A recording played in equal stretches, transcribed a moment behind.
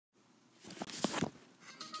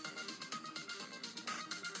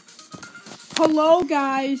Hello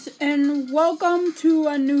guys, and welcome to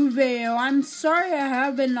a new video. I'm sorry I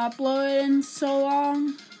haven't uploaded in so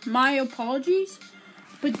long. My apologies.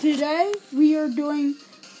 But today we are doing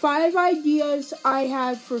 5 ideas I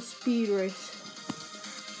had for Speed Race.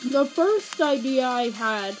 The first idea I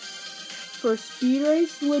had for Speed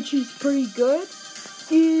Race, which is pretty good,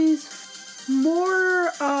 is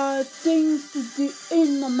more things to do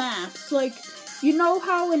in the maps. Like, you know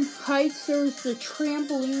how in Heights there's the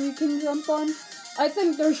trampoline you can jump on? I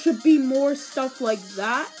think there should be more stuff like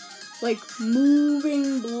that. Like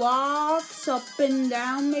moving blocks up and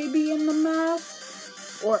down maybe in the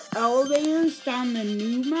maps. Or elevators down the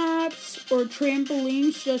new maps. Or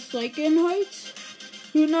trampolines just like in Heights.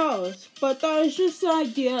 Who knows? But that was just an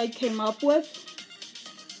idea I came up with.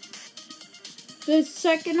 The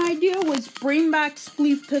second idea was bring back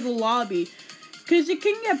Spleef to the lobby. Because it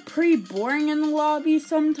can get pretty boring in the lobby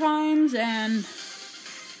sometimes, and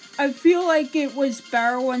I feel like it was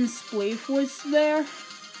better when Spleef was there.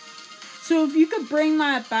 So if you could bring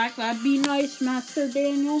that back, that'd be nice, Master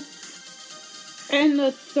Daniel. And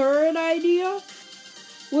the third idea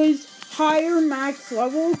was higher max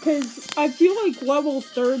level, because I feel like level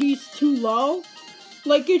 30 is too low.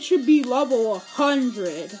 Like, it should be level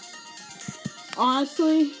 100.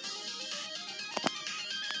 Honestly.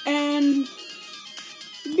 And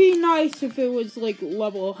it'd be nice if it was like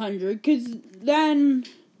level 100, because then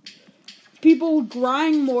people would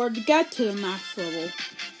grind more to get to the max level.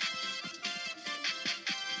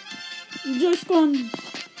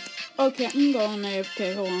 Okay, I'm going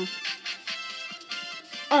AFK, hold on.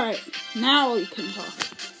 Alright, now we can talk.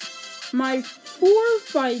 My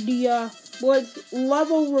fourth idea was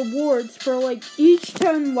level rewards for like each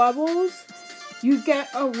 10 levels. You get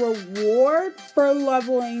a reward for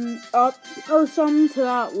leveling up or something to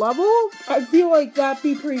that level. I feel like that'd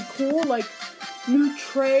be pretty cool, like new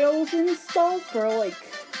trails and stuff, or like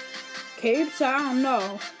capes, I don't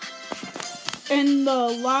know. And the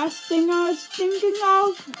last thing I was thinking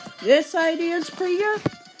of, this idea is pretty good,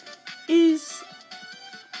 is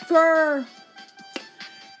for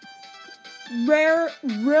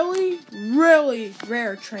really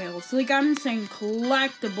rare trails. Like, I'm saying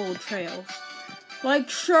collectible trails.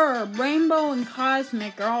 Like, sure, Rainbow and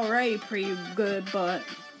Cosmic are already pretty good, but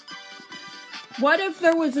what if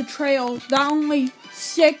there was a trail that only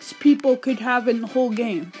 6 people could have in the whole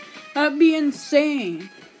game? That'd be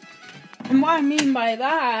insane. And what I mean by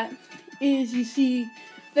that is, you see,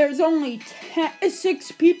 there's only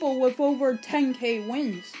 6 people with over 10k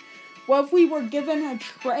wins. What if we were given a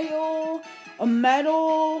trail, a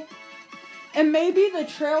medal, and maybe the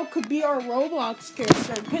trail could be our Roblox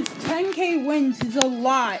character, because 10k wins is a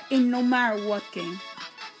lot in no matter what game.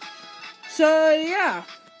 So yeah,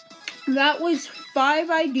 that was 5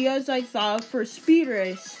 ideas I thought for Speed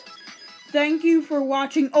Race. Thank you for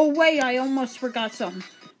watching. Oh wait, I almost forgot something.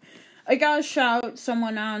 I gotta shout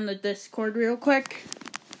someone out on the Discord real quick.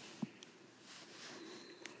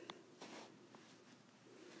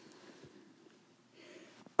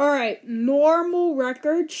 Alright, Normal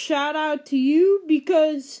Record, shout out to you,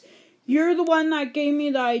 because you're the one that gave me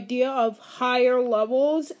the idea of higher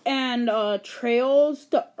levels and trails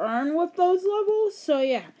to earn with those levels. So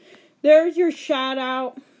yeah, there's your shout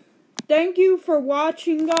out. Thank you for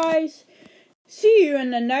watching, guys. See you in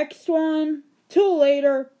the next one. Till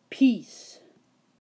later, peace.